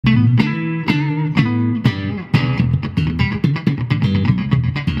Everybody,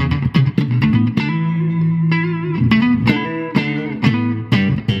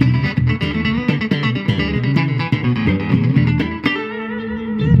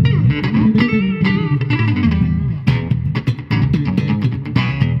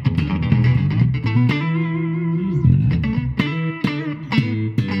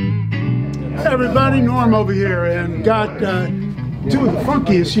 Norm over here, and got two of the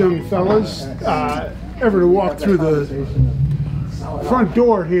funkiest young fellas ever to walk through the front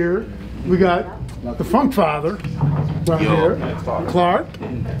door here. We got the Funk Father right here, Clark,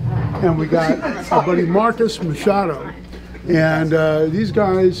 and we got our buddy Marcus Machado. And these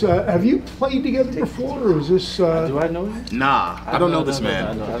guys, have you played together before, or is this... Do I know you? Nah, I don't know this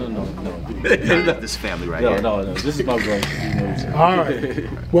man. I don't know. This family right here. No. This is my brother. All right.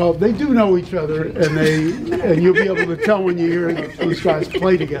 Well, they do know each other, and you'll be able to tell when you hear these guys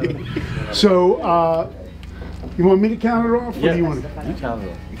play together. So, you want me to count it off, or do you want to? You count it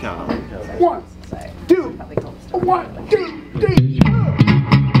off. You count it off. 1, 2, 1, 2, 3, 4.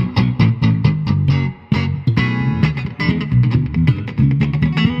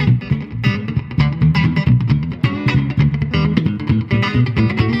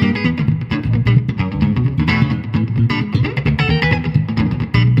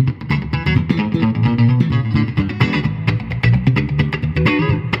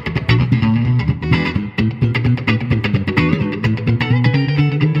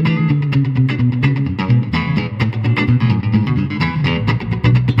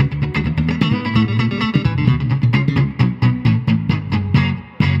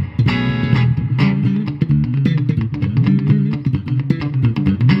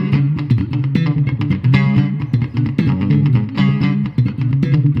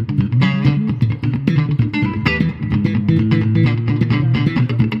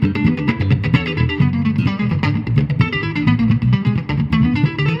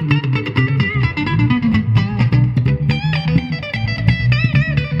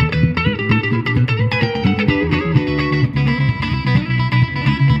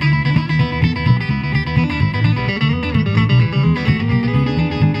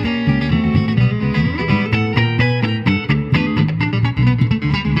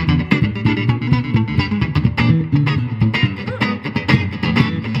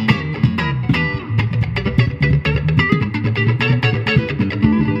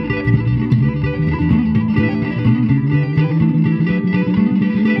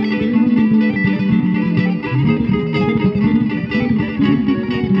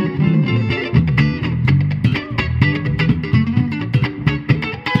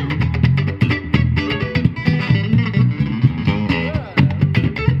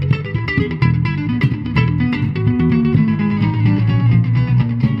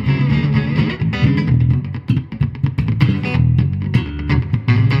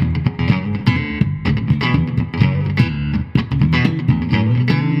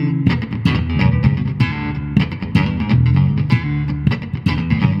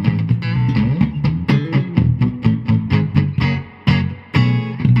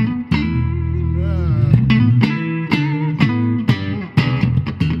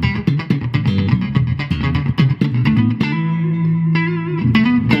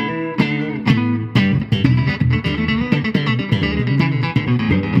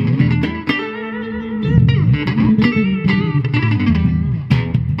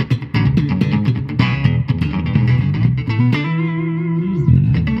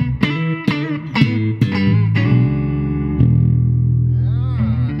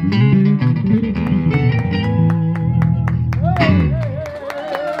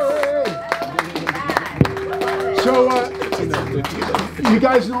 You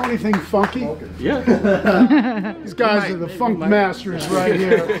guys know anything funky? Yeah. These guys are the funk masters right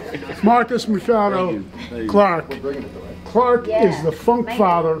here. Marcus Machado, Clark. Clark is the funk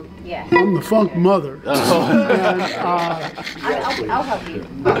father. I'm the funk mother. And, I'll help you.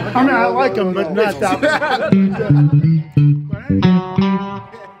 I mean, I like him, but not that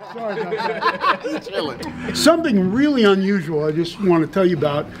Sorry about that. Something really unusual I just want to tell you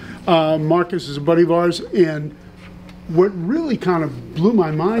about. Marcus is a buddy of ours, and what really kind of blew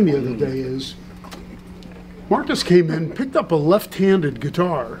my mind the other day is Marcus came in, picked up a left-handed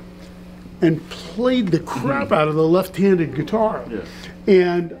guitar, and played the crap out of the left-handed guitar. Yes.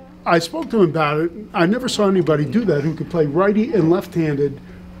 And I spoke to him about it. I never saw anybody do that who could play righty and left-handed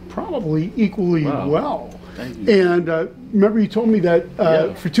probably equally well. Thank you. And remember you told me that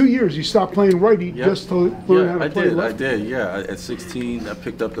for 2 years you stopped playing righty just to learn how to play left. I did, yeah. At 16, I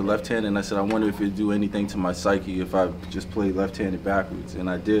picked up the left hand, and I said, I wonder if it'd do anything to my psyche if I just played left-handed backwards. And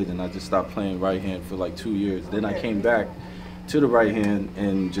I did, and I just stopped playing right hand for like 2 years. Then I came back to the right hand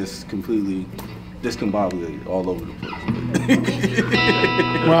and just completely discombobulated all over the place.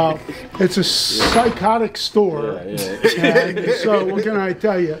 Well, it's a psychotic store. And so what can I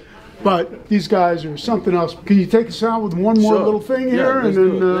tell you? But these guys are something else. Can you take us out with one more little thing here? Let's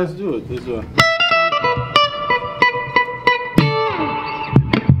and do then it. Let's do it. Let's do it.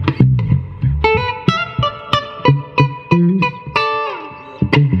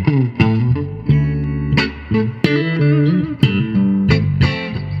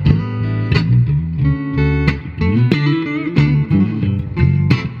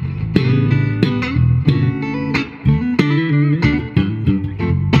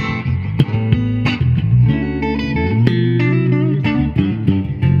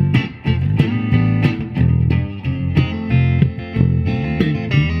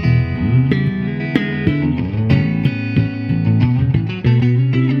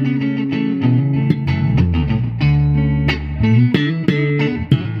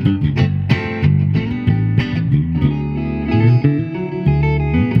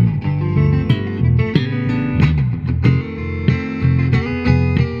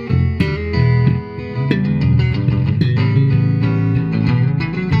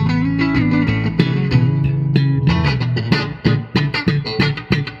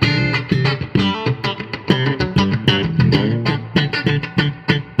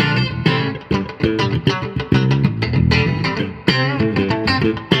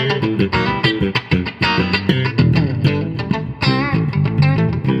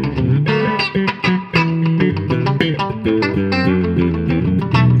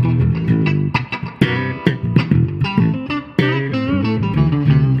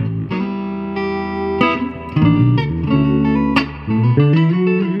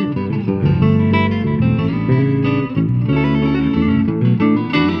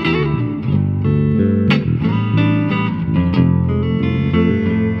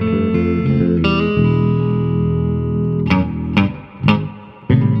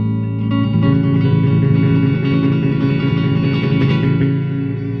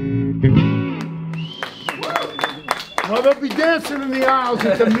 Well, they'll be dancing in the aisles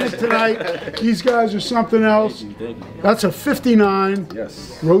at the Mint tonight. These guys are something else. Thank you. That's a 59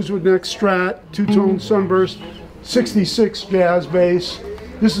 Yes. Rosewood Neck Strat, two-tone sunburst, 66 Jazz Bass.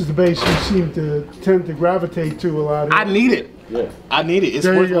 This is the bass you seem to tend to gravitate to a lot. I need it. Yeah. I need it. It's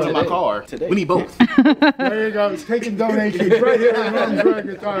There you worth go. it in my car. Today. We need both. There you go. It's taking donations right here at Ron's Rare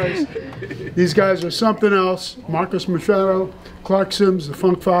Guitars. These guys are something else. Marcus Machado, Clark Sims, the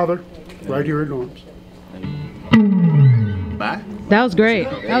Funk Father, right here at Norm's. Bye. That was great.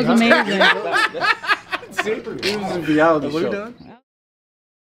 That was amazing. It was a reality show. done?